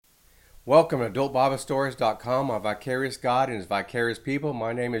Welcome to AdultBibleStories.com, our vicarious God and His vicarious people.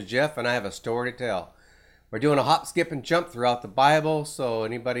 My name is Jeff, and I have a story to tell. We're doing a hop, skip, and jump throughout the Bible, so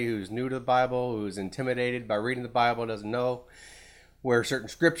anybody who's new to the Bible, who's intimidated by reading the Bible, doesn't know where certain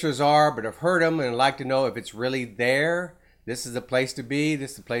scriptures are, but have heard them and like to know if it's really there. This is the place to be.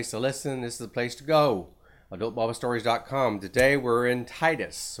 This is the place to listen. This is the place to go. AdultBibleStories.com. Today we're in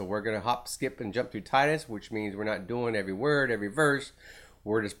Titus, so we're going to hop, skip, and jump through Titus, which means we're not doing every word, every verse.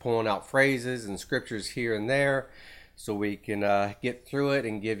 We're just pulling out phrases and scriptures here and there so we can get through it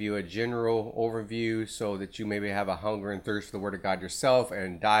and give you a general overview so that you maybe have a hunger and thirst for the Word of God yourself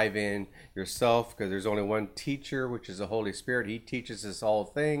and dive in yourself, because there's only one teacher, which is the Holy Spirit. He teaches us all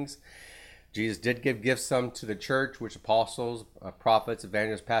things. Jesus did give gifts some to the church, which apostles, prophets,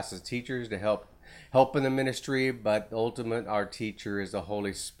 evangelists, pastors, teachers to help in the ministry, but ultimate our teacher is the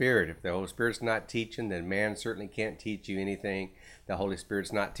Holy Spirit. If the Holy Spirit's not teaching, then man certainly can't teach you anything the Holy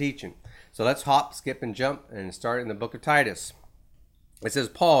Spirit's not teaching. So let's hop, skip, and jump and start in the book of Titus. It says,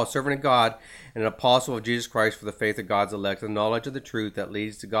 Paul, a servant of God and an apostle of Jesus Christ for the faith of God's elect, the knowledge of the truth that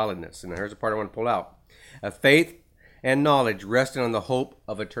leads to godliness. And here's the part I want to pull out. A faith and knowledge resting on the hope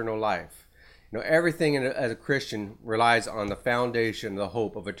of eternal life. Everything as a Christian relies on the foundation, the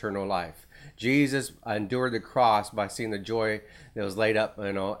hope of eternal life. Jesus endured the cross by seeing the joy that was laid up,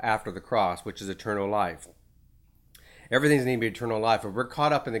 after the cross, which is eternal life. Everything's need to be eternal life. If we're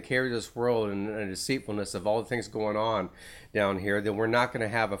caught up in the cares of this world and the deceitfulness of all the things going on down here, then we're not going to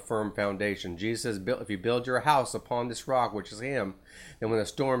have a firm foundation. Jesus says, if you build your house upon this rock, which is Him, then when the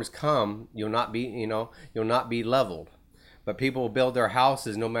storms come, you'll not be leveled. But people will build their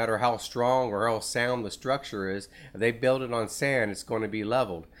houses no matter how strong or how sound the structure is. If they build it on sand, it's going to be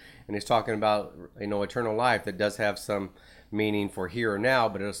leveled. And He's talking about, eternal life that does have some meaning for here or now,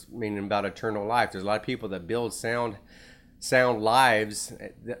 but it's meaning about eternal life. There's a lot of people that build sound lives,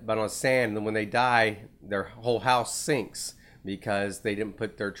 but on sand, and when they die, their whole house sinks because they didn't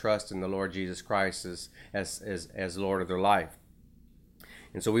put their trust in the Lord Jesus Christ as Lord of their life.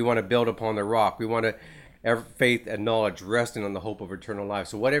 And so we want to build upon the rock. We want to have faith and knowledge resting on the hope of eternal life.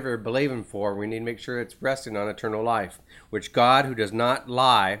 So whatever we're believing for, we need to make sure it's resting on eternal life, which God, who does not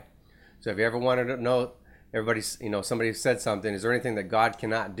lie. So if you ever wanted to know, somebody said something, is there anything that God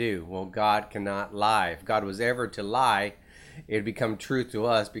cannot do? Well, God cannot lie. If God was ever to lie, it would become truth to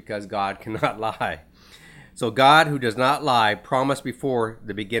us because God cannot lie. So God, who does not lie, promised before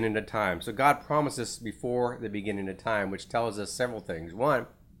the beginning of time. So God promises before the beginning of time, which tells us several things. One,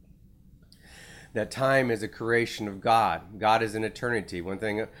 that time is a creation of God. God is in eternity. One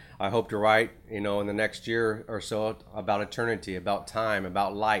thing I hope to write, in the next year or so about eternity, about time,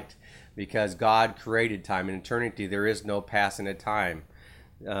 about light, because God created time. In eternity, there is no passing of time.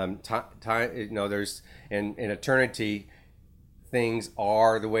 There's in eternity, things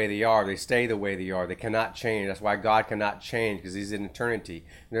are the way they are. They stay the way they are. They cannot change. That's why God cannot change, because He's in eternity.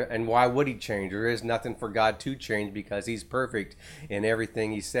 And why would He change? There is nothing for God to change because He's perfect in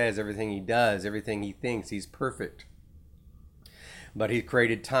everything He says, everything He does, everything He thinks. He's perfect. But He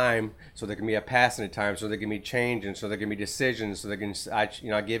created time so there can be a passing of time, so there can be change, and so there can be decisions, so there can,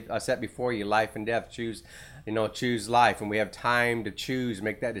 I set before you life and death. Choose life, and we have time to choose,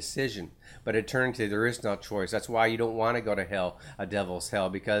 make that decision. But eternity, there is no choice. That's why you don't want to go to hell, a devil's hell,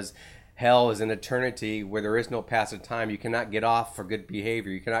 because hell is an eternity where there is no passing time. You cannot get off for good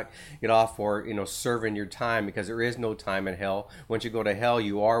behavior. You cannot get off for serving your time, because there is no time in hell. Once you go to hell,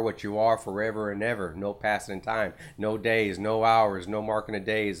 you are what you are forever and ever. No passing in time, no days, no hours, no marking of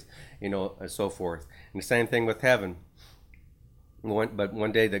days, and so forth. And the same thing with heaven. But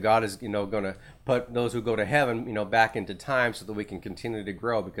one day that God is, going to put those who go to heaven, back into time so that we can continue to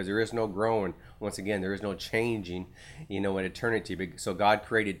grow, because there is no growing. Once again, there is no changing, in eternity. So God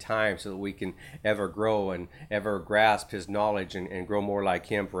created time so that we can ever grow and ever grasp His knowledge and grow more like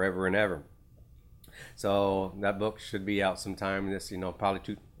Him forever and ever. So that book should be out sometime this, probably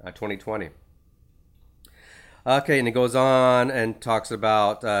 2020. Okay, and it goes on and talks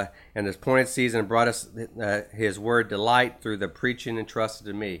about, and this appointed season brought us His word to light through the preaching entrusted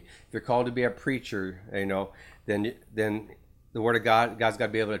to me. If you're called to be a preacher, then the word of God's got to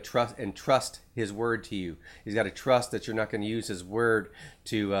be able to trust His word to you. He's got to trust that you're not going to use His word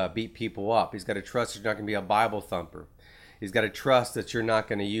to beat people up. He's got to trust that you're not going to be a Bible thumper. He's got to trust that you're not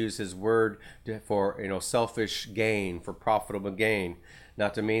going to use His word for selfish gain, for profitable gain.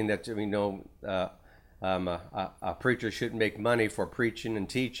 Not to mean that a preacher shouldn't make money for preaching and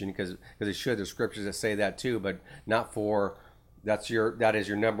teaching, because it should. There's scriptures that say that too, but not for that is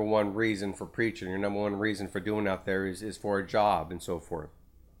your number one reason for preaching. Your number one reason for doing out there is for a job and so forth.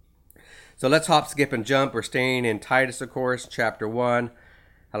 So let's hop, skip, and jump. We're staying in Titus, of course, chapter 1.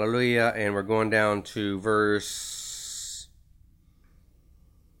 Hallelujah. And we're going down to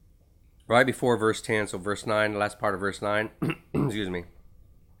right before verse 10, so verse 9, the last part of verse 9. Excuse me. It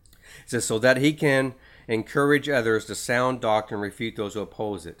says, so that he can encourage others to sound doctrine and refute those who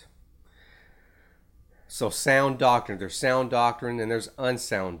oppose it. So sound doctrine, there's sound doctrine and there's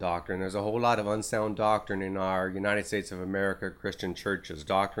unsound doctrine. There's a whole lot of unsound doctrine in our United States of America Christian churches.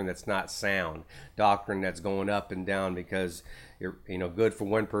 Doctrine that's not sound. Doctrine that's going up and down because you're good for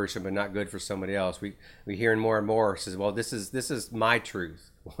one person but not good for somebody else. We hearing more and more says, well, this is my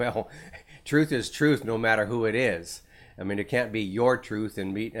truth. Well, truth is truth no matter who it is. I mean, it can't be your truth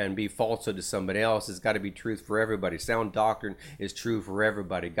and be falsehood to somebody else. It's got to be truth for everybody. Sound doctrine is true for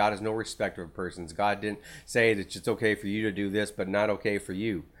everybody. God has no respect of persons. God didn't say that it's okay for you to do this, but not okay for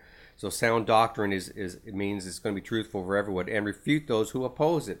you. So sound doctrine it means it's going to be truthful for everyone and refute those who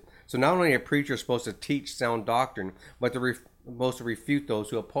oppose it. So not only a preacher is supposed to teach sound doctrine, but they're supposed to refute those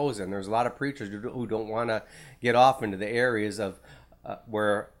who oppose it. And there's a lot of preachers who don't want to get off into the areas of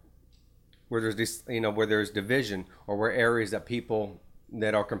where there's this, where there's division, or where areas that people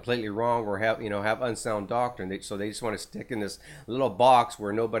that are completely wrong or have unsound doctrine. So they just want to stick in this little box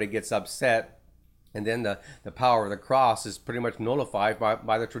where nobody gets upset, and then the power of the cross is pretty much nullified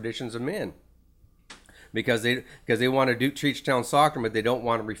by the traditions of men, because they want to teach sound doctrine, but they don't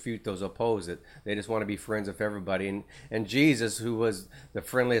want to refute those who oppose it. They just want to be friends with everybody. And Jesus, who was the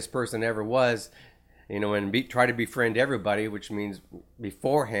friendliest person ever was, and try to befriend everybody, which means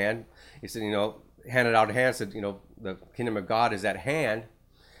beforehand, he said, handed out a hand, said, the kingdom of God is at hand.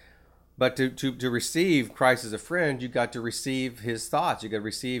 But to receive Christ as a friend, you got to receive his thoughts, you got to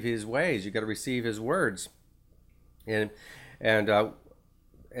receive his ways, you got to receive his words. And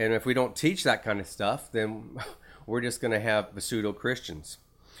if we don't teach that kind of stuff, then we're just going to have pseudo Christians.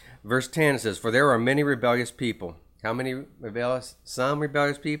 Verse 10 says, for there are many rebellious people. How many rebellious? Some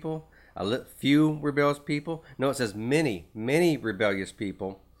rebellious people? Few rebellious people? No, it says many rebellious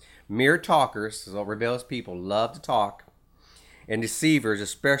people. Mere talkers, so rebellious people love to talk, and deceivers,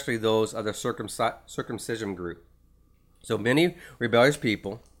 especially those of the circumcision group. So many rebellious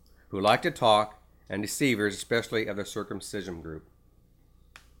people who like to talk, and deceivers, especially of the circumcision group.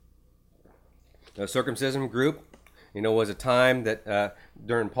 The circumcision group, was a time that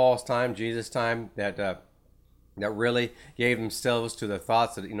during Paul's time, Jesus' time, that really gave themselves to the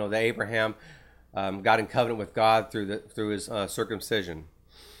thoughts that that Abraham got in covenant with God through his circumcision.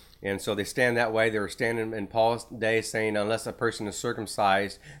 And so they stand that way. They were standing in Paul's day saying, unless a person is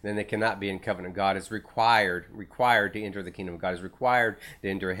circumcised, then they cannot be in covenant. God is required to enter the kingdom of God. Is required to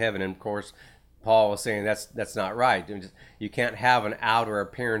enter heaven. And of course, Paul was saying that's not right. You can't have an outer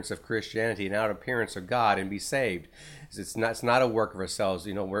appearance of Christianity, an outer appearance of God, and be saved. It's not a work of ourselves.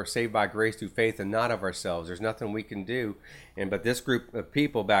 We're saved by grace through faith and not of ourselves. There's nothing we can do. But this group of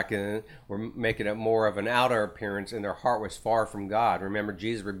people back then were making it more of an outer appearance, and their heart was far from God. Remember,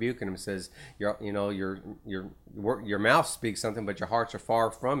 Jesus rebuking them, says, your mouth speaks something, but your hearts are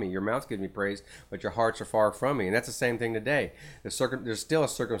far from me. Your mouth gives me praise, but your hearts are far from me. And that's the same thing today. There's still a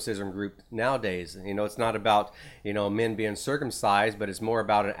circumcision group nowadays. It's not about men being circumcised, but it's more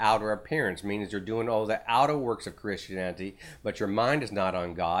about an outer appearance. Meaning you're doing all the outer works of Christianity, but your mind is not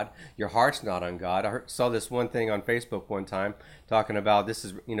on God. Your heart's not on God. Saw this one thing on Facebook one time talking about this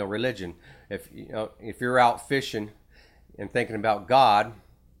is religion. If you're out fishing and thinking about God,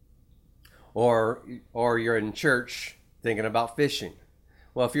 or you're in church thinking about fishing.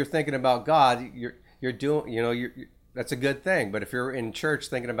 Well, if you're thinking about God, you're doing that's a good thing. But if you're in church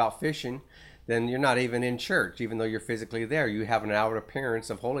thinking about fishing, then you're not even in church, even though you're physically there. You have an outward appearance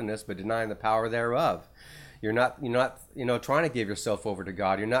of holiness, but denying the power thereof. You're not trying to give yourself over to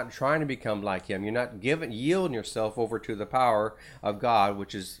God. You're not trying to become like Him. You're not yielding yourself over to the power of God,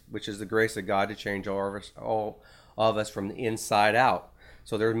 which is the grace of God to change all of us from the inside out.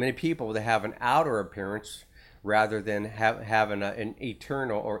 So there are many people that have an outer appearance rather than having an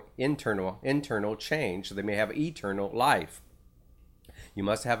eternal or internal change. So they may have eternal life. You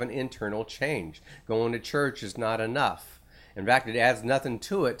must have an internal change. Going to church is not enough. In fact, it adds nothing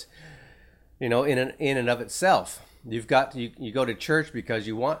to it, in and of itself. You go to church because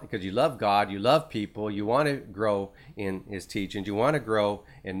you love God, you love people, you want to grow in His teachings, you want to grow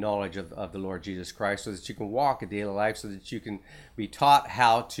in knowledge of the Lord Jesus Christ, so that you can walk a daily life, so that you can be taught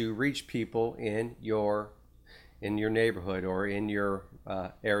how to reach people in your neighborhood or in your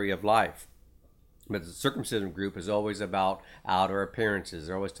area of life. But the circumcision group is always about outer appearances.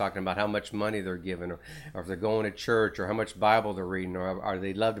 They're always talking about how much money they're giving, or if they're going to church, or how much Bible they're reading, or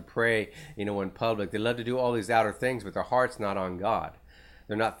they love to pray, in public. They love to do all these outer things, but their heart's not on God.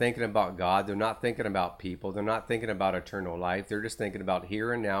 They're not thinking about God. They're not thinking about people. They're not thinking about eternal life. They're just thinking about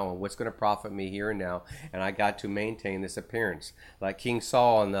here and now and what's going to profit me here and now. And I got to maintain this appearance. Like King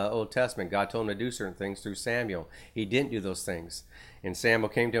Saul in the Old Testament, God told him to do certain things through Samuel. He didn't do those things. And Samuel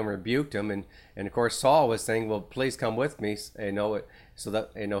came to him and rebuked him. And of course, Saul was saying, well, please come with me, so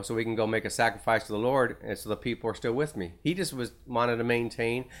we can go make a sacrifice to the Lord, and so the people are still with me. He just wanted to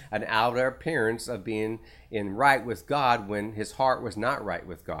maintain an outer appearance of being in right with God when his heart was not right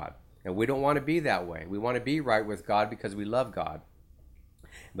with God. And we don't want to be that way. We want to be right with God because we love God,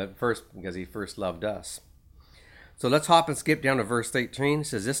 but first because he first loved us. So let's hop and skip down to verse 18. It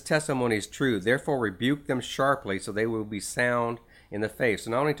says, this testimony is true. Therefore rebuke them sharply, so they will be sound in the faith.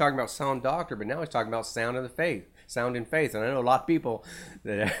 So not only talking about sound doctrine, but now he's talking about sound in the faith. Sound in faith. And I know a lot of people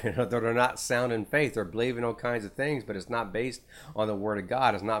that are not sound in faith. They're believing all kinds of things, but it's not based on the Word of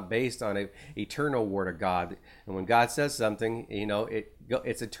God. It's not based on an eternal Word of God. And when God says something,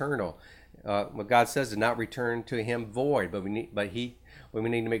 it's eternal. What God says does not return to Him void, but we need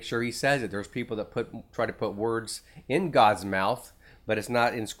to make sure He says it. There's people that try to put words in God's mouth, but it's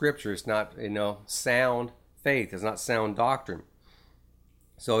not in Scripture. It's not sound faith. It's not sound doctrine.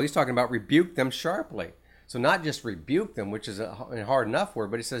 So he's talking about rebuke them sharply. So not just rebuke them, which is a hard enough word,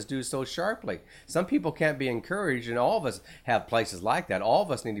 but he says do so sharply. Some people can't be encouraged, and all of us have places like that. All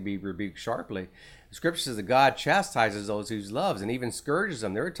of us need to be rebuked sharply. The Scripture says that God chastises those who he loves and even scourges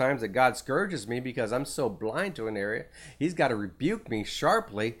them. There are times that God scourges me because I'm so blind to an area. He's got to rebuke me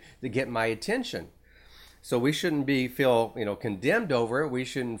sharply to get my attention. So we shouldn't feel condemned over it. We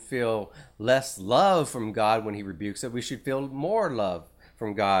shouldn't feel less love from God when he rebukes it. We should feel more love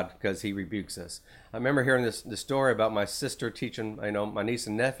from God because he rebukes us. I remember hearing this story about my sister teaching my niece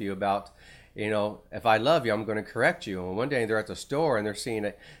and nephew about if I love you, I'm going to correct you. And one day they're at the store and they're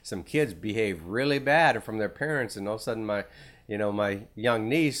seeing some kids behave really bad from their parents, and all of a sudden my young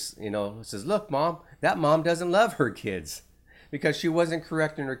niece says, look, Mom, that mom doesn't love her kids because she wasn't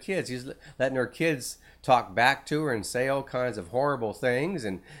correcting her kids. She's letting her kids talk back to her and say all kinds of horrible things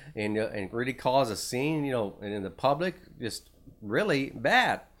and really cause a scene in the public, just really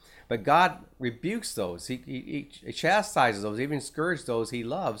bad. But God rebukes those. He chastises those, even scourges those he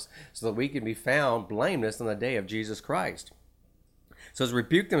loves, so that we can be found blameless on the day of Jesus Christ. So it's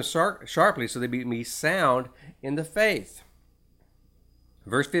rebuke them sharply, so they be sound in the faith.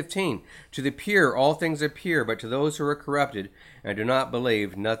 Verse 15, to the pure all things are pure, but to those who are corrupted and do not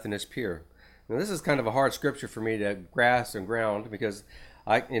believe, nothing is pure. Now this is kind of a hard scripture for me to grasp and ground, because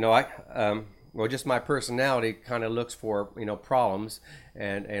just my personality kind of looks for problems,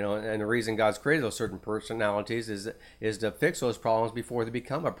 and the reason God's created those certain personalities is to fix those problems before they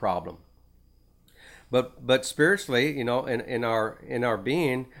become a problem. But spiritually, in our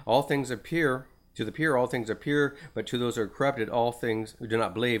being, all things are pure. To the pure, all things are pure, but to those who are corrupted, all things who do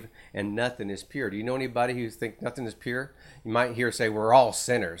not believe, and nothing is pure. Do you know anybody who thinks nothing is pure? You might hear say, we're all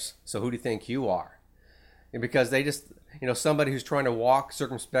sinners, so who do you think you are? And because they just, somebody who's trying to walk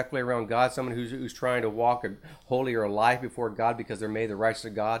circumspectly around God, someone who's trying to walk a holier life before God because they're made the righteous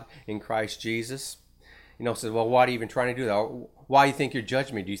of God in Christ Jesus, says, well, why are you even trying to do that? Why do you think you're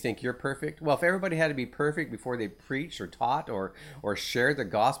judging me? Do you think you're perfect? Well, if everybody had to be perfect before they preached or taught or shared the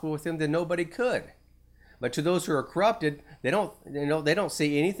gospel with them, then nobody could. But to those who are corrupted, they don't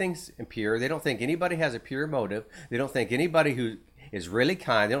see anything impure. They don't think anybody has a pure motive. They don't think anybody who is really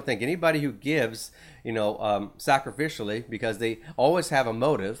kind. They don't think anybody who gives, sacrificially, because they always have a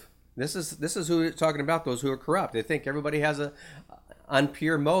motive. This is who it's talking about, those who are corrupt. They think everybody has a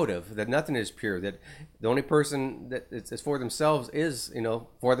unpure motive, that nothing is pure, that the only person that is for themselves is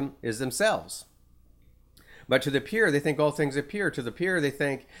themselves. But to the pure, they think all things are pure. To the pure, they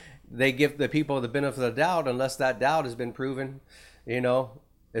think they give the people the benefit of the doubt unless that doubt has been proven,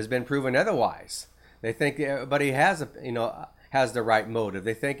 otherwise. They think everybody has the right motive.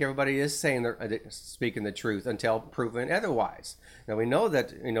 They think everybody is speaking the truth until proven otherwise. Now we know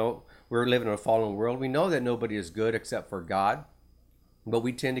that we're living in a fallen world. We know that nobody is good except for God, but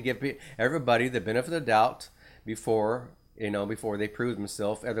we tend to give everybody the benefit of the doubt before they prove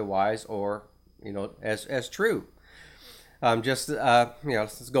themselves otherwise or as true. Let's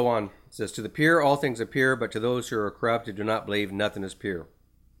go on. It says, to the pure all things are pure, but to those who are corrupt who do not believe, nothing is pure.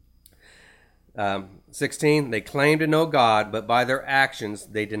 16, they claim to know God, but by their actions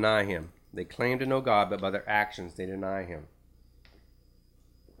they deny him. They claim to know God, but by their actions they deny him.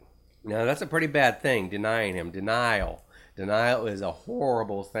 Now that's a pretty bad thing, denying him. Denial is a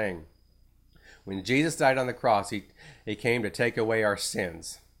horrible thing. When Jesus died on the cross, he came to take away our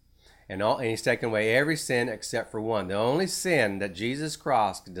sins. And he's taken away every sin except for one. The only sin that Jesus'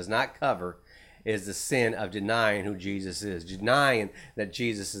 cross does not cover is the sin of denying who Jesus is, denying that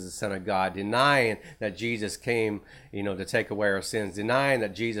Jesus is the Son of God, denying that Jesus came, to take away our sins, denying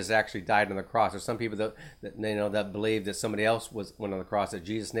that Jesus actually died on the cross. There's some people that believe that somebody else went on the cross, that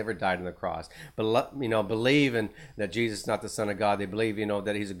Jesus never died on the cross. But believing that Jesus is not the Son of God, they believe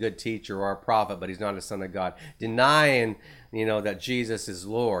that he's a good teacher or a prophet, but he's not a Son of God. Denying that Jesus is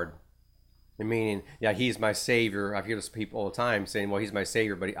Lord. Meaning, yeah, he's my Savior. I hear this people all the time saying, well, he's my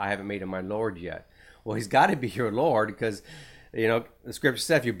Savior, but I haven't made him my Lord yet. Well, he's got to be your Lord because, the scripture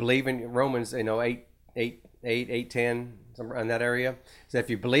says if you believe in Romans, 8:10, somewhere in that area, so if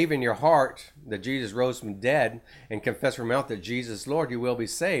you believe in your heart that Jesus rose from dead and confess from your mouth that Jesus is Lord, you will be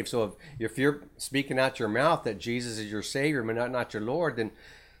saved. So if you're speaking out your mouth that Jesus is your Savior, but not your Lord,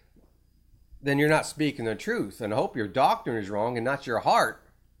 then you're not speaking the truth. And I hope your doctrine is wrong and not your heart.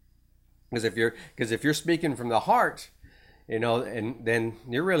 Because if you're speaking from the heart, and then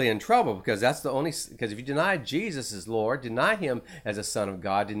you're really in trouble because because if you deny Jesus as Lord, deny him as a Son of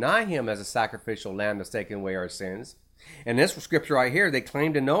God, deny him as a sacrificial lamb that's taking away our sins. And this scripture right here, they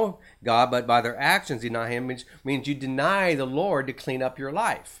claim to know God, but by their actions deny him means you deny the Lord to clean up your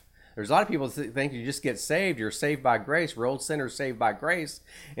life. There's a lot of people that think you just get saved. You're saved by grace. We're old sinners saved by grace.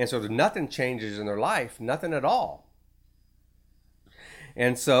 And so nothing changes in their life, nothing at all.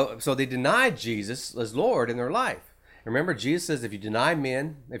 And so they denied Jesus as Lord in their life. Remember, Jesus says, if you deny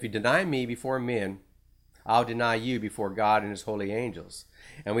me before men, I'll deny you before God and his holy angels.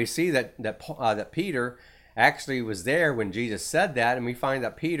 And we see that Peter actually was there when Jesus said that, and we find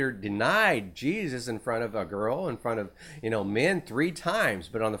that Peter denied Jesus in front of a girl, in front of men 3 times.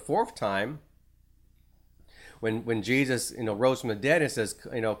 But on the 4th time, when Jesus rose from the dead, it says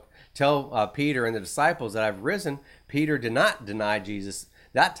tell Peter and the disciples that I've risen. Peter did not deny Jesus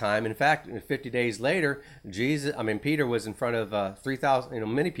that time. In fact, 50 days later, Peter was in front of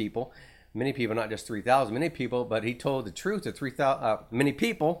 3,000, many people, not just 3,000, many people, but he told the truth to 3,000, many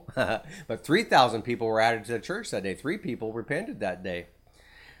people, but 3,000 people were added to the church that day. 3 people repented that day.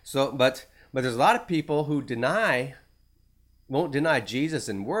 So, but there's a lot of people who won't deny Jesus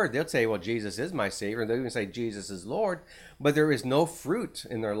in word. They'll say, well, Jesus is my Savior. They'll even say Jesus is Lord. But there is no fruit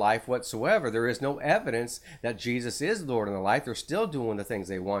in their life whatsoever. There is no evidence that Jesus is Lord in their life. They're still doing the things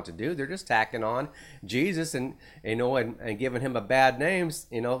they want to do. They're just tacking on Jesus and giving him a bad names,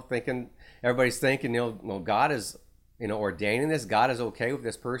 thinking, everybody's thinking, well, God is, ordaining this. God is okay with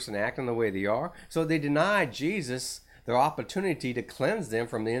this person acting the way they are. So they deny Jesus their opportunity to cleanse them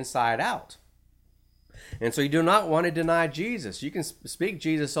from the inside out. And so you do not want to deny Jesus. You can speak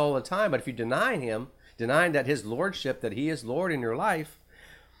Jesus all the time, but if you deny him, denying that his lordship, that he is Lord in your life,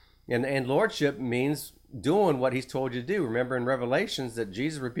 and lordship means doing what he's told you to do. Remember in Revelations that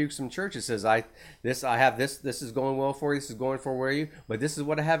Jesus rebukes some churches, says, I have this is going well for you, this is going for you, but this is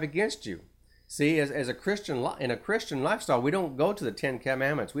what I have against you. See, as a Christian, in a Christian lifestyle, we don't go to the 10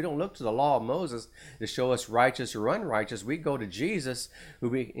 Commandments. We don't look to the law of Moses to show us righteous or unrighteous. We go to Jesus,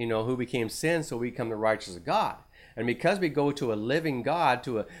 who became sin, so we become the righteous of God. And because we go to a living God,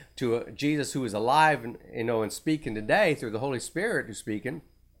 to a Jesus who is alive, and speaking today through the Holy Spirit who's speaking,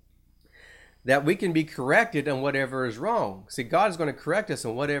 that we can be corrected on whatever is wrong. See, God is going to correct us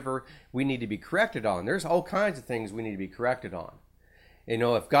on whatever we need to be corrected on. There's all kinds of things we need to be corrected on.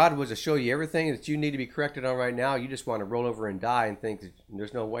 If God was to show you everything that you need to be corrected on right now, you just want to roll over and die and think that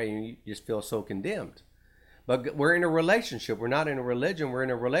there's no way, and you just feel so condemned. But we're in a relationship. We're not in a religion. We're in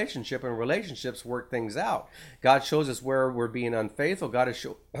a relationship, and relationships work things out. God shows us where we're being unfaithful. God is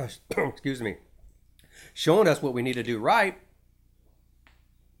showing us what we need to do right.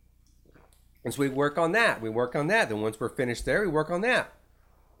 And so we work on that. Then once we're finished there, we work on that.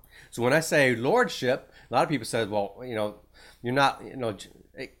 So when I say lordship, a lot of people say, well, you're not,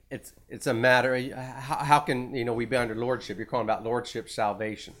 it's a matter, how can, we be under lordship? You're calling about lordship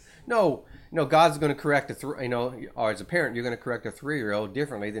salvation. No, God's going to correct or as a parent, you're going to correct a 3-year-old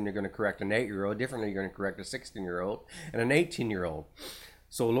differently than you're going to correct an 8-year-old, differently you're going to correct a 16-year-old and an 18-year-old.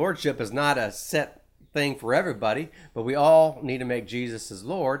 So lordship is not a set thing for everybody, but we all need to make Jesus as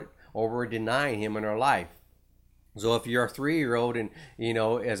Lord, or we're denying him in our life. So if you're a 3-year-old and,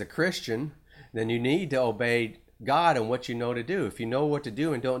 as a Christian, then you need to obey God and what you know to do. If you know what to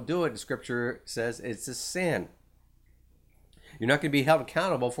do and don't do it, the scripture says it's a sin. You're not going to be held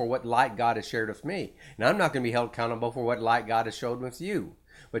accountable for what light God has shared with me. And I'm not going to be held accountable for what light God has showed with you.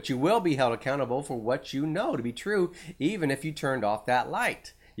 But you will be held accountable for what you know to be true, even if you turned off that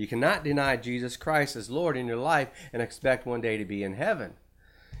light. You cannot deny Jesus Christ as Lord in your life and expect one day to be in heaven.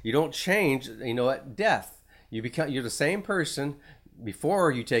 You don't change, at death. You're the same person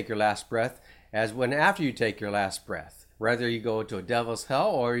before you take your last breath as when after you take your last breath. Whether you go to a devil's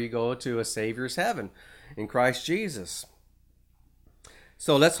hell or you go to a Savior's heaven in Christ Jesus.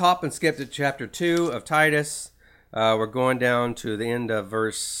 So let's hop and skip to chapter 2 of Titus. We're going down to the end of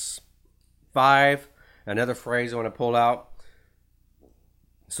verse 5. Another phrase I want to pull out.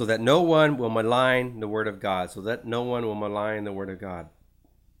 So that no one will malign the word of God. So that no one will malign the word of God.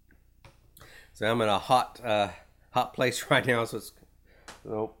 So I'm in a hot place right now, so it's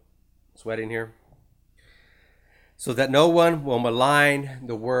sweating here. So that no one will malign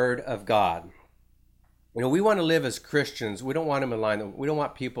the word of God. You know, we want to live as Christians. We don't want to malign them. We don't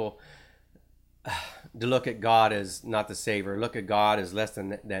want people to look at God as not the Savior, look at God as less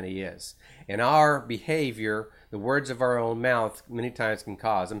than He is. And our behavior, the words of our own mouth, many times can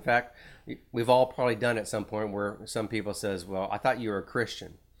cause. In fact, we've all probably done it at some point where some people says, well, I thought you were a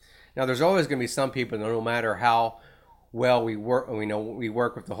Christian. Now, there's always going to be some people that no matter how well we work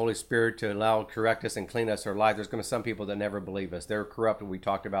with the Holy Spirit to allow correct us and clean us our life, there's going to be some people that never believe us. They're corrupt, and we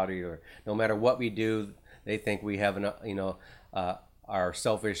talked about it either. No matter what we do, they think we have our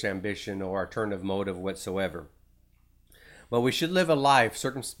selfish ambition or alternative motive whatsoever. But we should live a life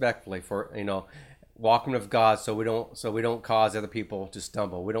circumspectly for walking with God, so we don't cause other people to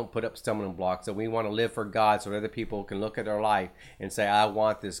stumble. We don't put up stumbling blocks. So we want to live for God, so other people can look at our life and say, "I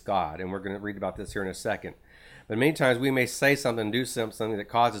want this God." And we're going to read about this here in a second. But many times we may say something, do something that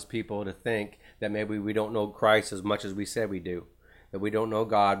causes people to think that maybe we don't know Christ as much as we said we do. That we don't know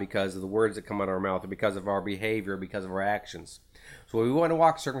God because of the words that come out of our mouth, or because of our behavior, because of our actions. So we want to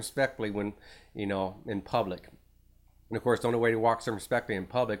walk circumspectly when, in public. And of course, the only way to walk circumspectly in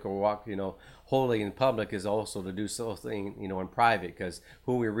public or walk, holy in public is also to do something, in private, because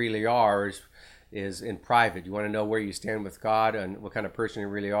who we really are is in private. You want to know where you stand with God and what kind of person you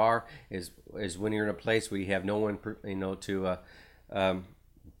really are is when you're in a place where you have no one, to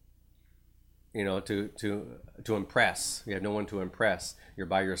impress. You have no one to impress. You're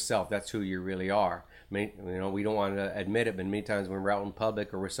by yourself. That's who you really are. We don't want to admit it, but many times when we're out in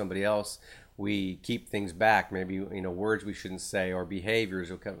public or with somebody else, we keep things back. Maybe words we shouldn't say or behaviors,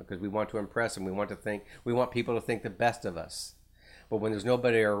 because we want to impress them. We want people to think the best of us. But when there's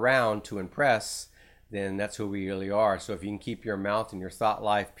nobody around to impress, then that's who we really are. So if you can keep your mouth and your thought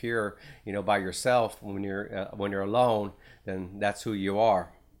life pure, by yourself when you're alone, then that's who you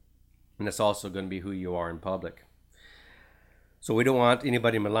are. And that's also going to be who you are in public. So we don't want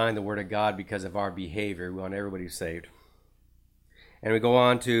anybody malign the word of God because of our behavior. We want everybody saved. And we go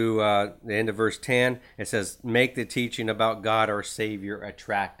on to the end of verse 10. It says, make the teaching about God our Savior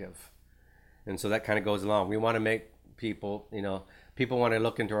attractive. And so that kind of goes along. We want to make people, people want to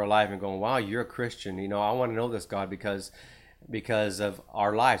look into our life and go, wow, you're a Christian. I want to know this God because of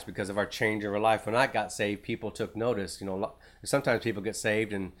our lives, because of our change in our life. When I got saved, people took notice. Sometimes people get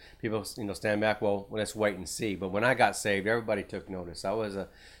saved and people, stand back, well, let's wait and see. But when I got saved, everybody took notice. I was a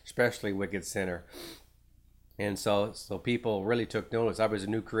especially wicked sinner. And so people really took notice. I was a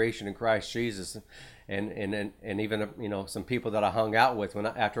new creation in Christ Jesus. And even, some people that I hung out with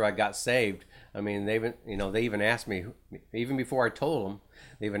after I got saved, they even asked me, even before I told them,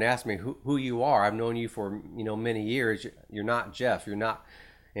 they even asked me who you are. I've known you for, many years. You're not Jeff. You're not.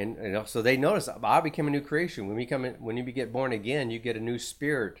 And, so they noticed I became a new creation. When you get born again, you get a new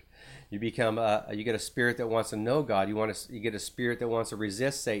spirit. You become, you get a spirit that wants to know God. You get a spirit that wants to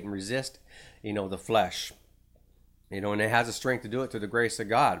resist Satan, resist, the flesh. And it has the strength to do it through the grace of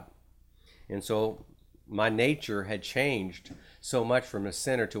God. And so my nature had changed so much from a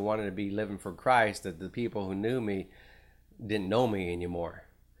sinner to wanting to be living for Christ that the people who knew me didn't know me anymore,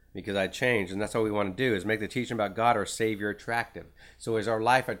 because I changed. And that's what we want to do, is make the teaching about God our Savior attractive. So is our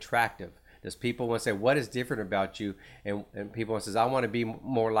life attractive? Does people want to say, what is different about you? And people want to say, I want to be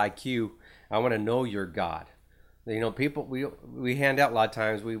more like you. I want to know your God. People, we hand out a lot of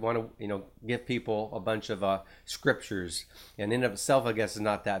times, we want to, give people a bunch of scriptures, and in itself, I guess, is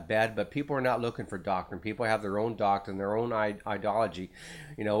not that bad, but people are not looking for doctrine. People have their own doctrine, their own ideology.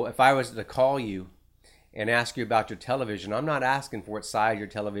 If I was to call you and ask you about your television, I'm not asking for what size your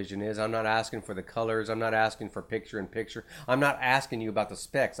television is. I'm not asking for the colors. I'm not asking for picture-in-picture. I'm not asking you about the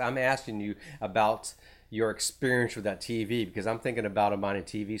specs. I'm asking you about your experience with that TV, because I'm thinking about buying a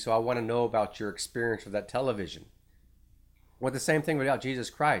TV, so I want to know about your experience with that television. Well, the same thing about Jesus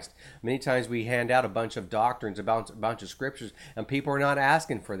Christ. Many times we hand out a bunch of doctrines, a bunch of scriptures, and people are not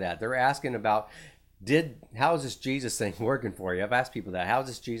asking for that. They're asking about, how is this Jesus thing working for you? I've asked people that. How is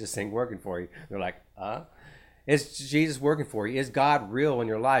this Jesus thing working for you? They're like, is Jesus working for you? Is God real in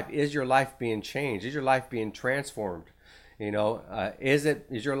your life? Is your life being changed? Is your life being transformed?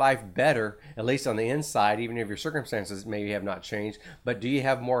 Is your life better, at least on the inside, even if your circumstances maybe have not changed? But do you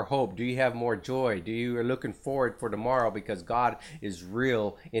have more hope? Do you have more joy? Do you are looking forward for tomorrow because God is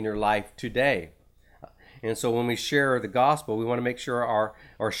real in your life today? And so when we share the gospel, we want to make sure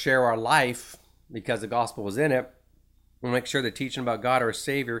or share our life because the gospel is in it. We want to make sure the teaching about God, our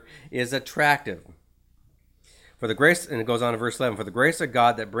Savior, is attractive. For the grace, and it goes on in verse 11, for the grace of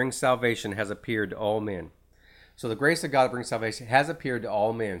God that brings salvation has appeared to all men. So the grace of God that brings salvation has appeared to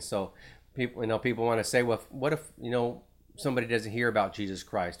all men. So people want to say, well, what if, somebody doesn't hear about Jesus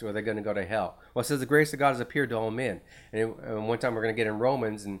Christ, or are they going to go to hell? Well, it says the grace of God has appeared to all men. And one time we're going to get in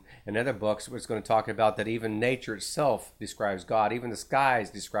Romans and other books, it's going to talk about that even nature itself describes God. Even the skies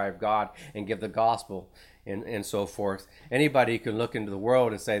describe God and give the gospel and so forth. Anybody can look into the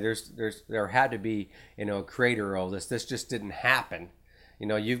world and say there had to be, a creator of all this. This just didn't happen.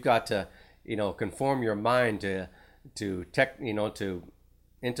 You've got to, conform your mind to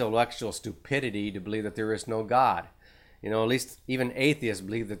intellectual stupidity to believe that there is no God. At least even atheists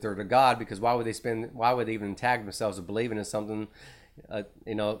believe that there's a God, because why would they even tag themselves as believing in something,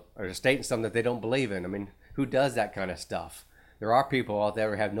 or stating something that they don't believe in? I mean, who does that kind of stuff? There are people out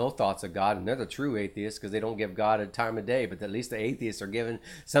there who have no thoughts of God, and they're the true atheists because they don't give God a time of day. But at least the atheists are given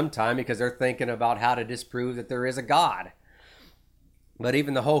some time because they're thinking about how to disprove that there is a God. But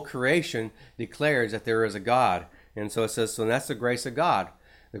even the whole creation declares that there is a God. And so it says, so that's the grace of God.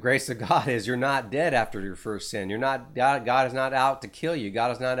 The grace of God is you're not dead after your first sin. God is not out to kill you.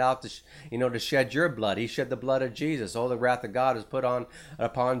 God is not out to shed your blood. He shed the blood of Jesus. All the wrath of God is put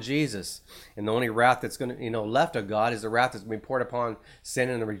upon Jesus. And the only wrath that's going to left of God is the wrath that's going to be poured upon sin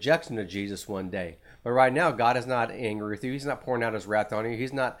and the rejection of Jesus one day. But right now, God is not angry with you. He's not pouring out his wrath on you.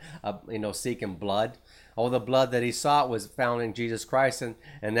 He's not seeking blood. All the blood that he sought was found in Jesus Christ, and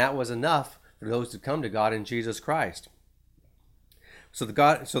that was enough for those to come to God in Jesus Christ. So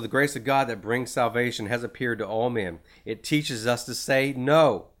the grace of God that brings salvation has appeared to all men. It teaches us to say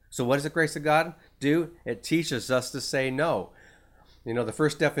no. So what does the grace of God do? It teaches us to say no. The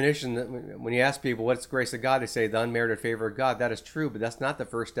first definition, when you ask people what's the grace of God, they say the unmerited favor of God. That is true, but that's not the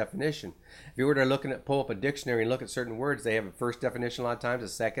first definition. If you were to pull up a dictionary and look at certain words, they have a first definition a lot of times, a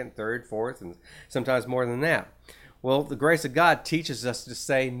second, third, fourth, and sometimes more than that. Well, the grace of God teaches us to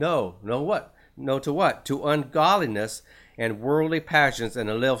say no. No what? No to what? To ungodliness and worldly passions, and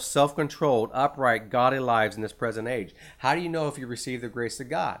to live self-controlled, upright, godly lives in this present age. How do you know if you receive the grace of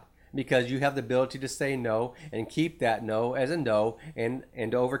God? Because you have the ability to say no and keep that no as a no, and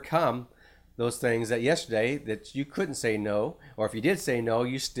to overcome those things that yesterday that you couldn't say no, or if you did say no,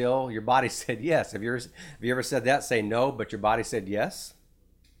 your body said yes. Have you ever said that? Say no, but your body said yes?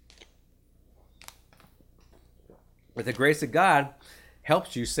 But the grace of God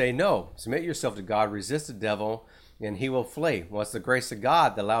helps you say no. Submit yourself to God, resist the devil, and he will flee. Well, it's the grace of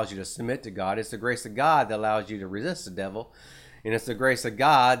God that allows you to submit to God. It's the grace of God that allows you to resist the devil. And it's the grace of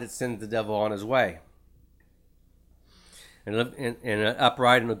God that sends the devil on his way. And live in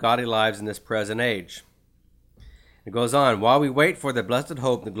upright and godly lives in this present age. It goes on, while we wait for the blessed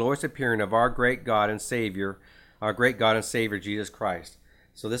hope, the glorious appearing of our great God and Savior, Jesus Christ.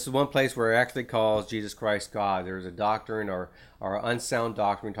 So this is one place where it actually calls Jesus Christ God. There's a doctrine or unsound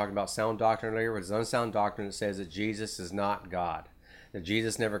doctrine. We talked about sound doctrine earlier. There's unsound doctrine that says that Jesus is not God, that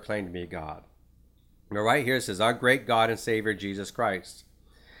Jesus never claimed to be God. Now right here it says, our great God and Savior, Jesus Christ.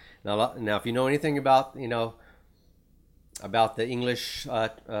 Now if you know anything about, about the English,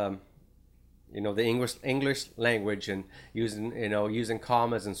 the English language and using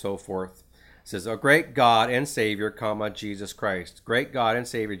commas and so forth, it says, our great God and Savior, Jesus Christ. Great God and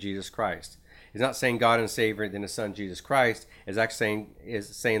Savior, Jesus Christ. He's not saying God and Savior then His Son, Jesus Christ. It's actually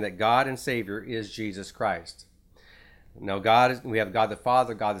saying that God and Savior is Jesus Christ. Now, we have God the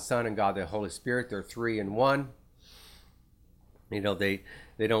Father, God the Son, and God the Holy Spirit. They're three in one. They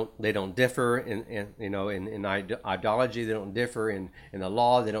don't differ in ideology. They don't differ in the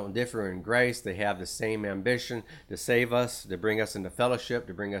law. They don't differ in grace. They have the same ambition to save us, to bring us into fellowship,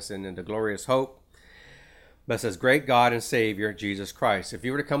 to bring us into glorious hope. But it says, great God and Savior, Jesus Christ. If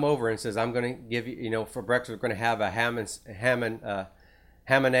you were to come over and says, I'm going to give you, for breakfast, we're going to have a ham and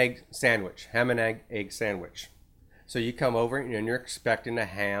egg sandwich. So you come over and you're expecting a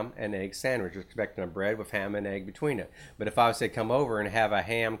ham and egg sandwich. You're expecting a bread with ham and egg between it. But if I would say come over and have a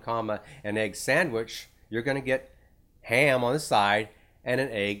ham, and egg sandwich, you're going to get ham on the side and an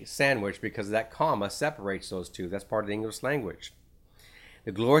egg sandwich because that comma separates those two. That's part of the English language.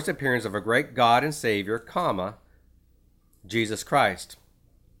 The glorious appearance of a great God and Savior, Jesus Christ.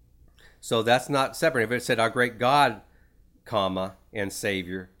 So that's not separate. If it said our great God, and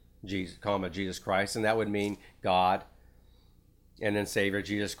Savior, Jesus Christ, and that would mean God and then Savior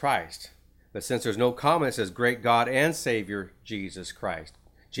Jesus Christ. But since there's no comma, it says great God and Savior Jesus Christ.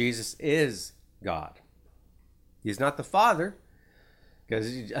 Jesus is God. He's not the Father,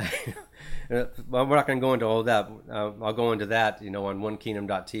 because well, we're not going to go into all that. I'll go into that, on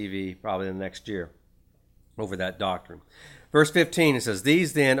onekingdom.tv probably the next year over that doctrine. Verse 15, it says,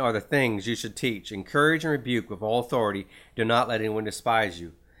 "These then are the things you should teach. Encourage and rebuke with all authority. Do not let anyone despise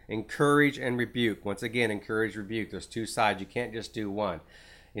you." Encourage and rebuke. Once again, encourage, rebuke. There's two sides. You can't just do one.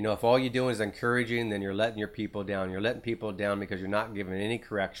 If all you're doing is encouraging, then you're letting your people down. You're letting people down because you're not giving any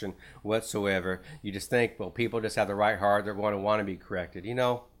correction whatsoever. You just think, well, people just have the right heart. They want to be corrected.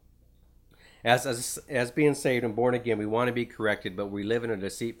 As being saved and born again, we want to be corrected, but we live in a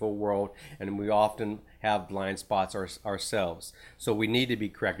deceitful world, and we often have blind spots ourselves. So we need to be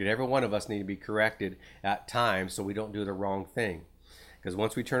corrected. Every one of us need to be corrected at times so we don't do the wrong thing. Because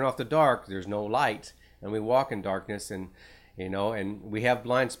once we turn off the dark, there's no light, and we walk in darkness, and we have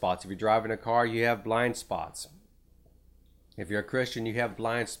blind spots. If you're driving a car, you have blind spots. If you're a Christian, you have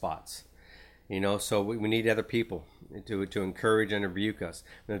blind spots. So we need other people to encourage and rebuke us.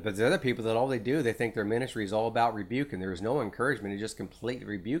 But there's other people that all they do, they think their ministry is all about rebuking. There is no encouragement. It's just complete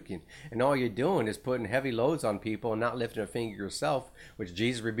rebuking. And all you're doing is putting heavy loads on people and not lifting a finger yourself, which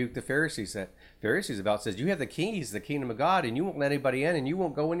Jesus rebuked the Pharisees about. Says, you have the keys to the kingdom of God, and you won't let anybody in, and you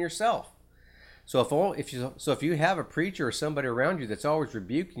won't go in yourself. So if you have a preacher or somebody around you that's always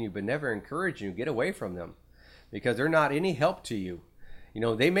rebuking you but never encouraging you, get away from them, because they're not any help to you.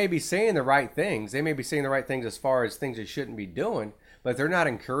 They may be saying the right things. They may be saying the right things as far as things they shouldn't be doing, but if they're not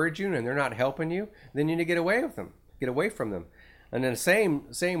encouraging and they're not helping you, then you need to get away with them. Get away from them. And in the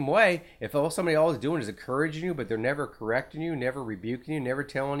same way, if somebody all is doing is encouraging you, but they're never correcting you, never rebuking you, never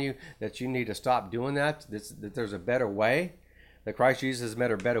telling you that you need to stop doing that there's a better way, that Christ Jesus has made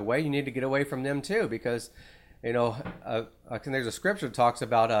a better way, you need to get away from them too, because there's a scripture that talks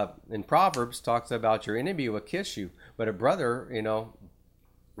about in Proverbs, talks about your enemy will kiss you, but a brother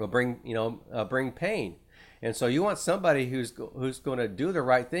will bring pain. And so you want somebody who's going to do the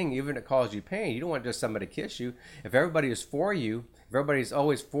right thing, even if it causes you pain. You don't want just somebody to kiss you. If everybody is for you, if everybody's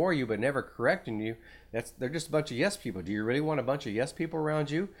always for you but never correcting you, they're just a bunch of yes people. Do you really want a bunch of yes people around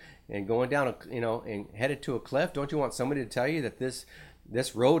you and going down, and headed to a cliff? Don't you want somebody to tell you that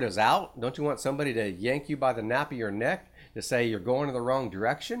this road is out? Don't you want somebody to yank you by the nape of your neck to say you're going in the wrong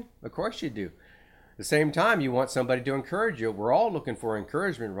direction? Of course you do. At the same time, you want somebody to encourage you. We're all looking for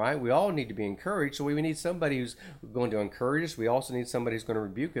encouragement, right? We all need to be encouraged. So we need somebody who's going to encourage us. We also need somebody who's going to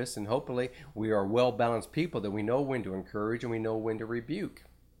rebuke us. And hopefully we are well-balanced people that we know when to encourage and we know when to rebuke.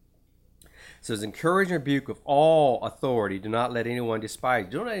 It says, encourage and rebuke with all authority. Do not let anyone despise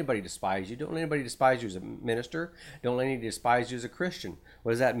you. Don't let anybody despise you. Don't let anybody despise you as a minister. Don't let anybody despise you as a Christian.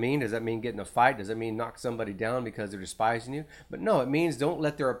 What does that mean? Does that mean get in a fight? Does that mean knock somebody down because they're despising you? But no, it means don't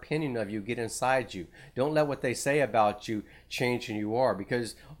let their opinion of you get inside you. Don't let what they say about you change who you are,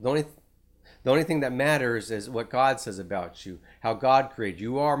 because the only thing that matters is what God says about you, how God created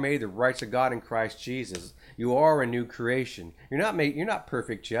you. You are made the rights of God in Christ Jesus. You are a new creation. You're not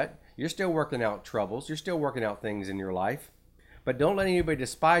perfect yet. You're still working out troubles. You're still working out things in your life. But don't let anybody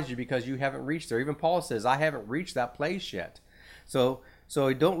despise you because you haven't reached there. Even Paul says, I haven't reached that place yet. So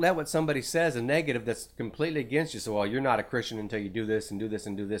don't let what somebody says a negative that's completely against you. So, well, you're not a Christian until you do this and do this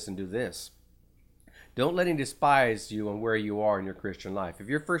and do this and do this. Don't let him despise you on where you are in your Christian life. If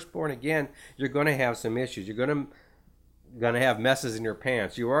you're first born again, you're going to have some issues. You're going to have messes in your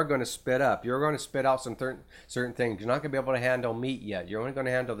pants. You are going to spit up. You're going to spit out some certain things. You're not going to be able to handle meat yet. You're only going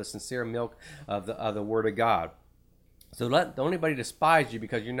to handle the sincere milk of the Word of God. So don't anybody despise you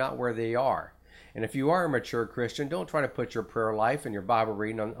because you're not where they are. And if you are a mature Christian, don't try to put your prayer life and your Bible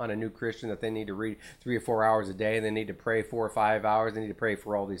reading on a new Christian that they need to read 3 or 4 hours a day. They need to pray 4 or 5 hours. They need to pray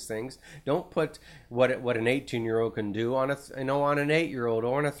for all these things. Don't put what an 18-year-old can do on an 8-year-old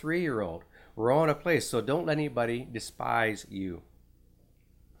or on a 3-year-old. We're all in a place, so don't let anybody despise you.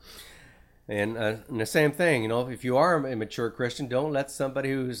 And the same thing, if you are a mature Christian, don't let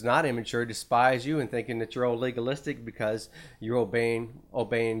somebody who's not immature despise you and thinking that you're all legalistic because you're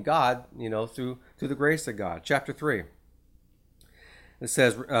obeying God, through the grace of God. Chapter 3. It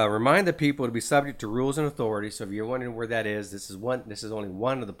says, remind the people to be subject to rules and authorities. So if you're wondering where that is, this is only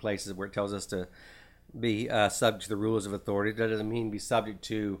one of the places where it tells us to be subject to the rules of authority. That doesn't mean be subject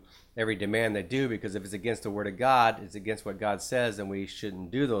to every demand they do, because if it's against the Word of God, it's against what God says, and we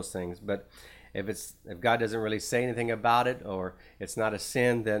shouldn't do those things. But if God doesn't really say anything about it, or it's not a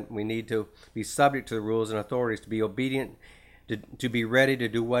sin, then we need to be subject to the rules and authorities, to be obedient, to be ready to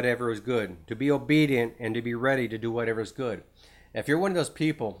do whatever is good, to be obedient and to be ready to do whatever is good. If you're one of those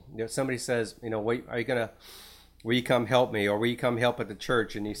people, somebody says, wait, are you gonna will you come help me? Or will you come help at the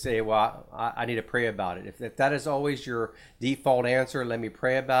church? And you say, well, I need to pray about it. If that is always your default answer, let me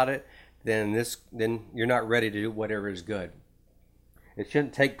pray about it, then you're not ready to do whatever is good. It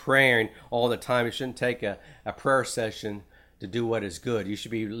shouldn't take praying all the time. It shouldn't take a prayer session to do what is good. You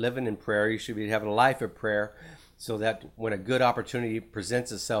should be living in prayer. You should be having a life of prayer, so that when a good opportunity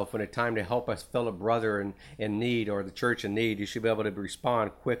presents itself, when a time to help a fellow brother in need, or the church in need, you should be able to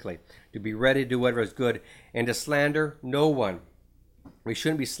respond quickly, to be ready to do whatever is good, and to slander no one. We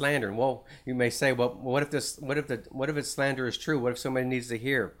shouldn't be slandering. Well, you may say, well, what if its slander is true? What if somebody needs to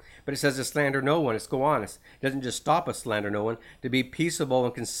hear? But it says to slander no one. Let's go on. It doesn't just stop us slander no one. To be peaceable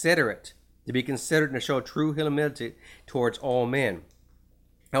and considerate, to be considerate and to show true humility towards all men.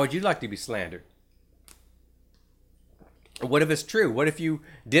 How would you like to be slandered? What if it's true? What if you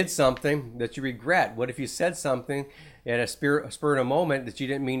did something that you regret? What if you said something at a spur of a moment that you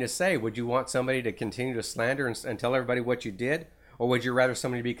didn't mean to say? Would you want somebody to continue to slander and tell everybody what you did? Or would you rather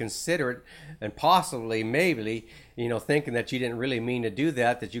somebody be considerate and possibly, maybe, thinking that you didn't really mean to do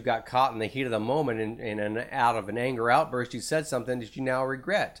that you got caught in the heat of the moment and out of an anger outburst, you said something that you now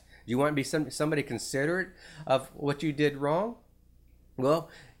regret? Do you want to be somebody considerate of what you did wrong? Well,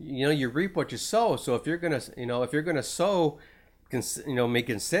 you reap what you sow. So if you're gonna sow, may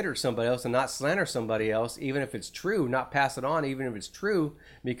consider somebody else and not slander somebody else, even if it's true, not pass it on, even if it's true,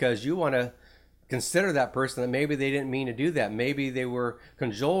 because you want to consider that person, that maybe they didn't mean to do that. Maybe they were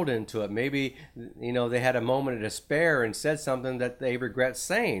cajoled into it. Maybe, they had a moment of despair and said something that they regret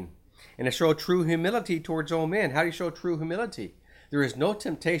saying. And to show true humility towards all men. How do you show true humility? There is no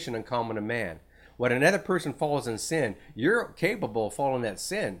temptation uncommon to man. When another person falls in sin, you're capable of falling that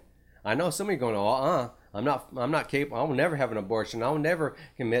sin. I know some of you going, I'm not capable. I will never have an abortion. I will never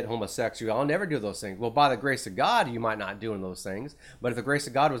commit homosexuality. I'll never do those things. Well, by the grace of God, you might not do those things. But if the grace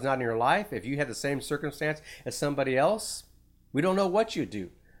of God was not in your life, if you had the same circumstance as somebody else, we don't know what you'd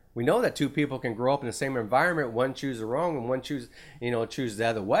do. We know that two people can grow up in the same environment. One chooses wrong and one chooses the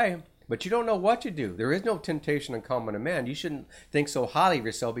other way. But you don't know what you do. There is no temptation uncommon to man. You shouldn't think so highly of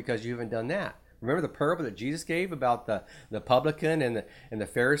yourself because you haven't done that. Remember the parable that Jesus gave about the publican and the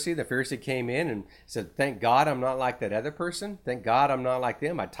Pharisee? The Pharisee came in and said, thank God I'm not like that other person. Thank God I'm not like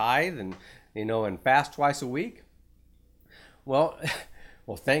them. I tithe and fast twice a week. Well,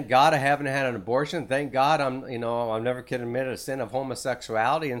 thank God I haven't had an abortion. Thank God I'm never committed a sin of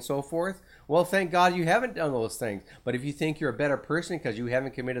homosexuality and so forth. Well, thank God you haven't done those things. But if you think you're a better person because you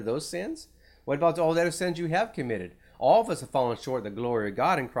haven't committed those sins, what about all the other sins you have committed? All of us have fallen short of the glory of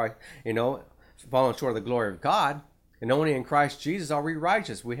God in Christ, fallen short of the glory of God, and only in Christ Jesus are we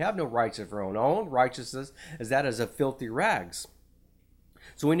righteous. We have no righteousness of our own. Our own righteousness is that as of filthy rags.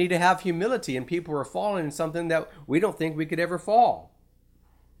 So we need to have humility, and people are falling in something that we don't think we could ever fall.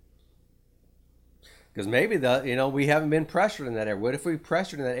 Because maybe we haven't been pressured in that area. What if we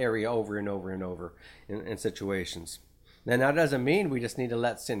pressured in that area over and over and over in situations? Now that doesn't mean we just need to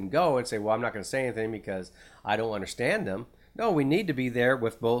let sin go and say, well, I'm not going to say anything because I don't understand them. No, we need to be there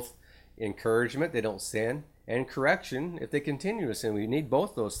with both encouragement, they don't sin, and correction if they continue to sin. We need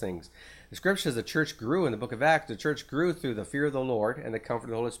both those things. The scripture says the church grew in the book of Acts. The church grew through the fear of the Lord and the comfort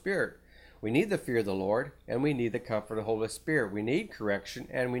of the Holy Spirit. We need the fear of the Lord and we need the comfort of the Holy Spirit. We need correction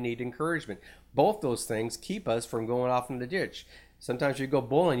and we need encouragement. Both those things keep us from going off in the ditch. Sometimes you go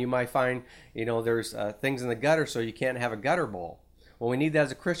bowling, you might find, there's things in the gutter, so you can't have a gutter bowl. Well, we need that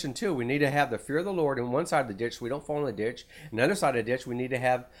as a Christian too. We need to have the fear of the Lord on one side of the ditch so we don't fall in the ditch. On the other side of the ditch, we need to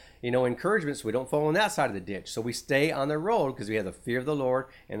have, encouragement so we don't fall on that side of the ditch. So we stay on the road because we have the fear of the Lord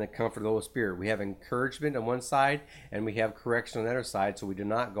and the comfort of the Holy Spirit. We have encouragement on one side and we have correction on the other side so we do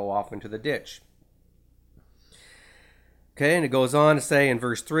not go off into the ditch. Okay, and it goes on to say in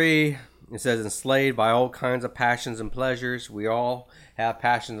verse 3, it says, enslaved by all kinds of passions and pleasures. We all have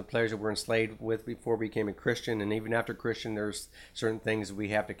passions and pleasures we're enslaved with before we became a Christian. And even after Christian, there's certain things we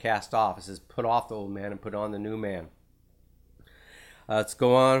have to cast off. It says, put off the old man and put on the new man. Let's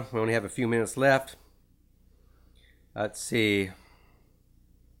go on. We only have a few minutes left. Let's see.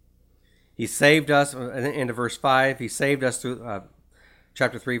 He saved us, into verse 5, he saved us through...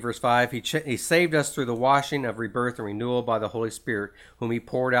 Chapter 3, verse 5, he saved us through the washing of rebirth and renewal by the Holy Spirit, whom he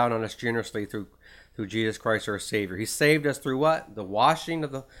poured out on us generously through Jesus Christ our Savior. He saved us through what? The washing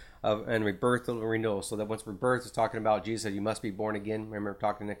and rebirth and renewal. So that once rebirth is talking about, Jesus said, you must be born again. Remember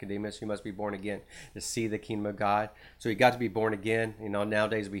talking to Nicodemus, you must be born again to see the kingdom of God. So you got to be born again.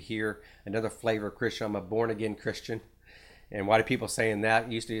 Nowadays we hear another flavor of Christian. I'm a born again Christian. And why do people saying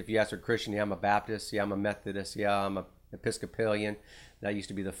that? Used to, if you ask a Christian, yeah, I'm a Baptist, yeah, I'm a Methodist, yeah, I'm a Episcopalian. That used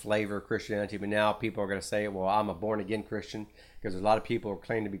to be the flavor of Christianity, but now people are going to say, well, I'm a born-again Christian, because a lot of people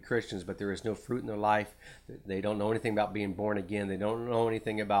claim to be Christians, but there is no fruit in their life. They don't know anything about being born again. They don't know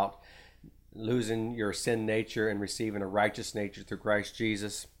anything about losing your sin nature and receiving a righteous nature through Christ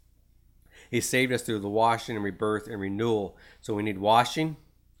Jesus. He saved us through the washing and rebirth and renewal. So we need washing,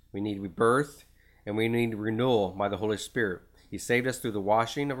 we need rebirth, and we need renewal by the Holy Spirit. He saved us through the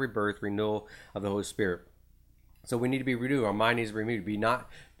washing of rebirth, renewal of the Holy Spirit. So we need to be renewed. Our mind needs to be renewed. Be not,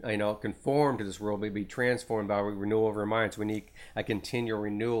 conformed to this world, but be transformed by renewal of our minds. We need a continual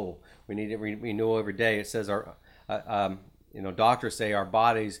renewal. We need to renewal every day. It says doctors say our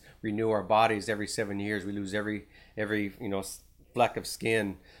bodies renew our bodies every 7 years. We lose every fleck of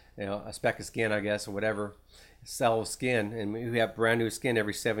skin, a speck of skin, I guess, or whatever, cell of skin, and we have brand new skin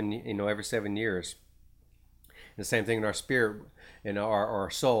every 7 years. And the same thing in our spirit, in our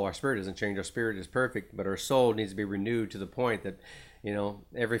soul. Our spirit doesn't change. Our spirit is perfect, but our soul needs to be renewed to the point that,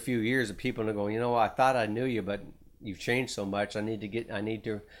 every few years, the people are going, I thought I knew you, but you've changed so much. I need to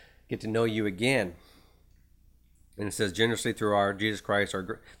get to know you again. And it says, generously through our Jesus Christ,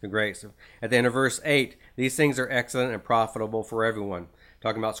 the grace. At the end of verse 8, these things are excellent and profitable for everyone.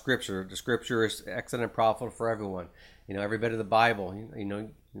 Talking about Scripture. The Scripture is excellent and profitable for everyone. Every bit of the Bible,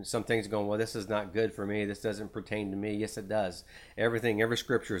 some things going, well, this is not good for me. This doesn't pertain to me. Yes, it does. Every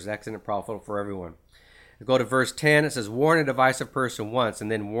Scripture is excellent and profitable for everyone. Go to verse 10. It says, warn a divisive person once,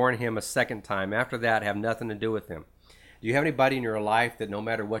 and then warn him a second time. After that, have nothing to do with him. Do you have anybody in your life that no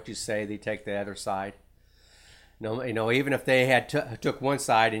matter what you say, they take the other side? No, even if they had took one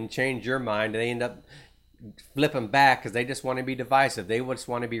side and changed your mind, they end up flipping back because they just want to be divisive. They just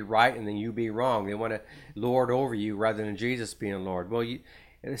want to be right and then you be wrong. They want to lord over you rather than Jesus being Lord. Well,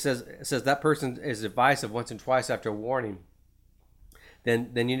 it says that person is divisive once and twice after warning.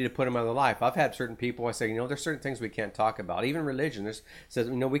 Then you need to put them out of life. I've had certain people, I say, there's certain things we can't talk about. Even religion. It says,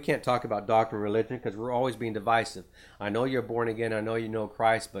 we can't talk about doctrine and religion because we're always being divisive. I know you're born again. I know you know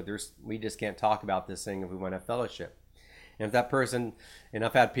Christ, but we just can't talk about this thing if we want to have fellowship. And if that person, and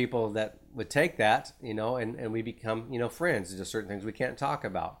I've had people that would take that, and we become, friends. There's just certain things we can't talk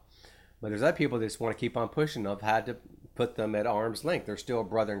about. But there's other people that just want to keep on pushing. I've had to put them at arm's length. They're still a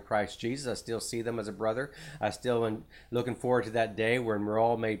brother in Christ Jesus. I still see them as a brother. I still am looking forward to that day when we're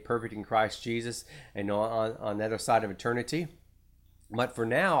all made perfect in Christ Jesus and on the other side of eternity. But for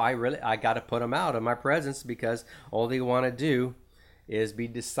now, I got to put them out of my presence because all they want to do is be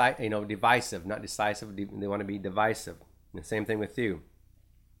divisive, not decisive. They want to be divisive. The same thing with you.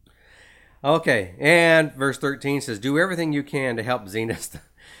 Okay, and verse 13 says, do everything you can to help Zenas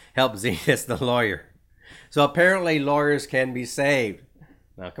the lawyer. So apparently lawyers can be saved.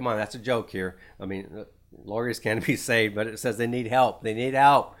 Now, come on, that's a joke here. I mean, lawyers can be saved, but it says they need help. They need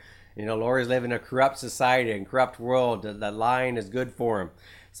help. Lawyers live in a corrupt society and corrupt world. The lying is good for them.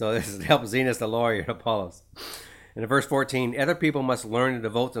 So this is to help Zenas the lawyer, Apollos. And in verse 14, other people must learn to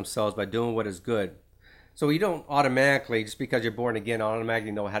devote themselves by doing what is good. So you don't automatically, just because you're born again,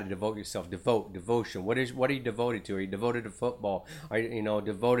 automatically know how to devote yourself. Devotion. What are you devoted to? Are you devoted to football? Are you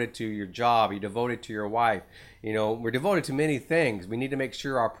devoted to your job? Are you devoted to your wife? We're devoted to many things. We need to make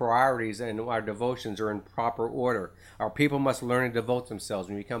sure our priorities and our devotions are in proper order. Our people must learn to devote themselves.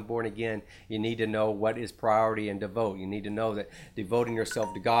 When you become born again, you need to know what is priority and devote. You need to know that devoting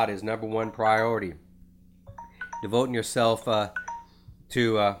yourself to God is number one priority. Devoting yourself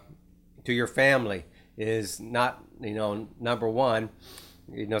to your family is not, number one.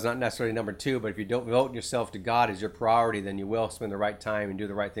 It's not necessarily number two, but if you don't devote yourself to God as your priority, then you will spend the right time and do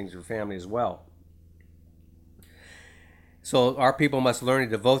the right things for your family as well. So our people must learn to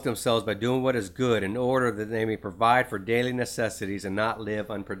devote themselves by doing what is good in order that they may provide for daily necessities and not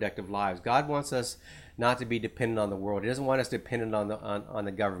live unproductive lives. God wants us not to be dependent on the world. He doesn't want us dependent on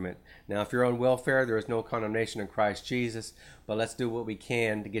the government. Now, if you're on welfare, there is no condemnation in Christ Jesus, but let's do what we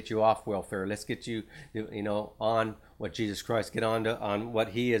can to get you off welfare. Let's get you, on what Jesus Christ, get on what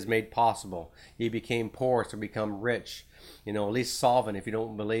he has made possible. He became poor to become rich. At least solvent if you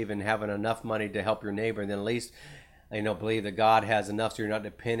don't believe in having enough money to help your neighbor, and then at least believe that God has enough so you're not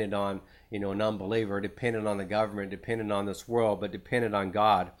dependent on, an unbeliever, dependent on the government, dependent on this world, but dependent on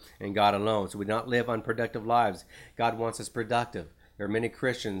God and God alone. So we don't live unproductive lives. God wants us productive. There are many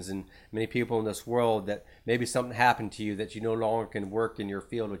Christians and many people in this world that maybe something happened to you that you no longer can work in your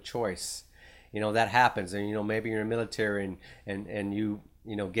field of choice. That happens. And, maybe you're in the military and you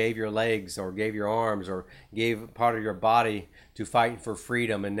gave your legs or gave your arms or gave part of your body to fight for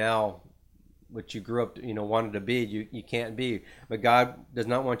freedom, and now what you grew up, wanted to be, you can't be. But God does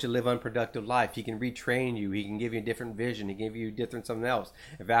not want you to live unproductive life. He can retrain you. He can give you a different vision. He can give you different something else.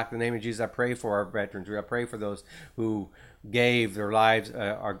 In fact, in the name of Jesus, I pray for our veterans. I pray for those who gave their lives,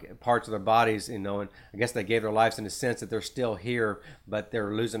 or parts of their bodies, and I guess they gave their lives in the sense that they're still here, but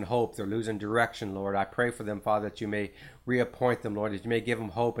they're losing hope, they're losing direction, Lord. I pray for them, Father, that you may reappoint them, Lord, that you may give them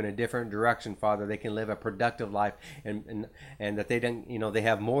hope in a different direction, Father. They can live a productive life, and that they don't, they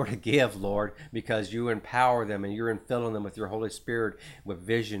have more to give, Lord, because you empower them and you're infilling them with your Holy Spirit with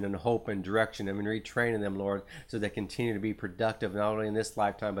vision and hope and direction, and retraining them, Lord, so they continue to be productive not only in this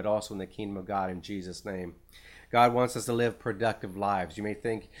lifetime but also in the kingdom of God, in Jesus' name. God wants us to live productive lives. You may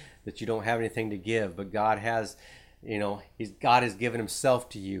think that you don't have anything to give, but God has, God has given himself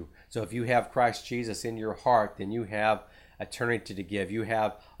to you. So if you have Christ Jesus in your heart, then you have eternity to give. You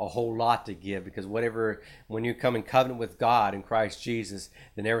have a whole lot to give, because when you come in covenant with God in Christ Jesus,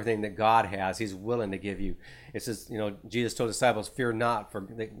 then everything that God has, he's willing to give you. It says, Jesus told the disciples, fear not, for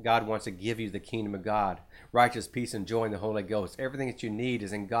God wants to give you the kingdom of God. Righteous peace and joy in the Holy Ghost. Everything that you need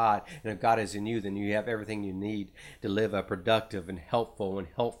is in God, and if God is in you, then you have everything you need to live a productive and helpful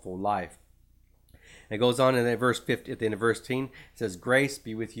life. And it goes on in verse 50, at the end of verse 10, it says, grace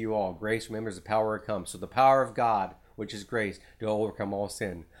be with you all. Grace, remember, is the power that comes. So the power of God, which is grace, to overcome all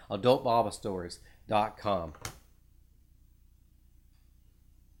sin. AdultBibleStories.com.